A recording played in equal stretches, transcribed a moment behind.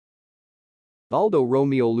Aldo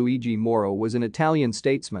Romeo Luigi Moro was an Italian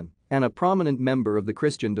statesman and a prominent member of the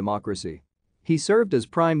Christian democracy. He served as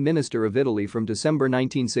Prime Minister of Italy from December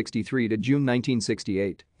 1963 to June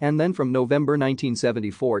 1968, and then from November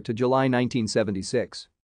 1974 to July 1976.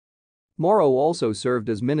 Moro also served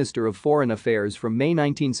as Minister of Foreign Affairs from May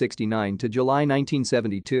 1969 to July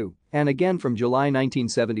 1972, and again from July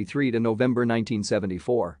 1973 to November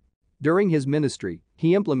 1974. During his ministry,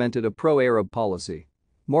 he implemented a pro-Arab policy.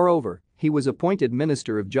 Moreover, he was appointed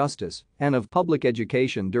Minister of Justice and of Public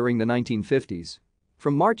Education during the 1950s.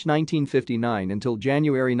 From March 1959 until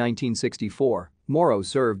January 1964, Moro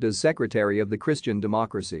served as Secretary of the Christian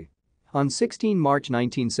Democracy. On 16 March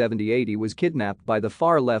 1978 he was kidnapped by the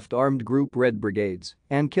far-left armed group Red Brigades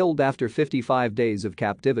and killed after 55 days of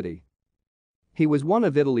captivity. He was one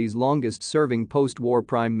of Italy's longest-serving post-war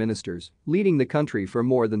prime ministers, leading the country for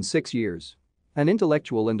more than 6 years. An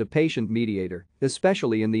intellectual and a patient mediator,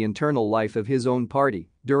 especially in the internal life of his own party,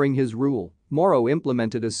 during his rule, Moro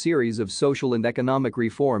implemented a series of social and economic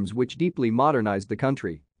reforms which deeply modernized the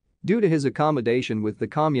country. Due to his accommodation with the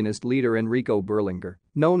communist leader Enrico Berlinguer,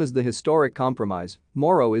 known as the Historic Compromise,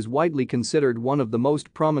 Moro is widely considered one of the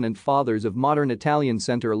most prominent fathers of modern Italian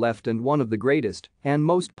center-left and one of the greatest and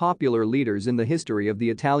most popular leaders in the history of the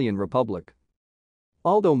Italian Republic.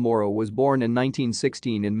 Aldo Moro was born in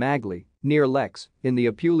 1916 in Magli, near Lex, in the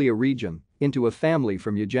Apulia region, into a family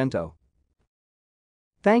from Ugento.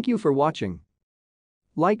 Thank you for watching.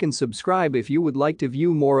 Like and subscribe if you would like to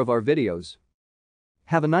view more of our videos.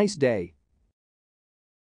 Have a nice day.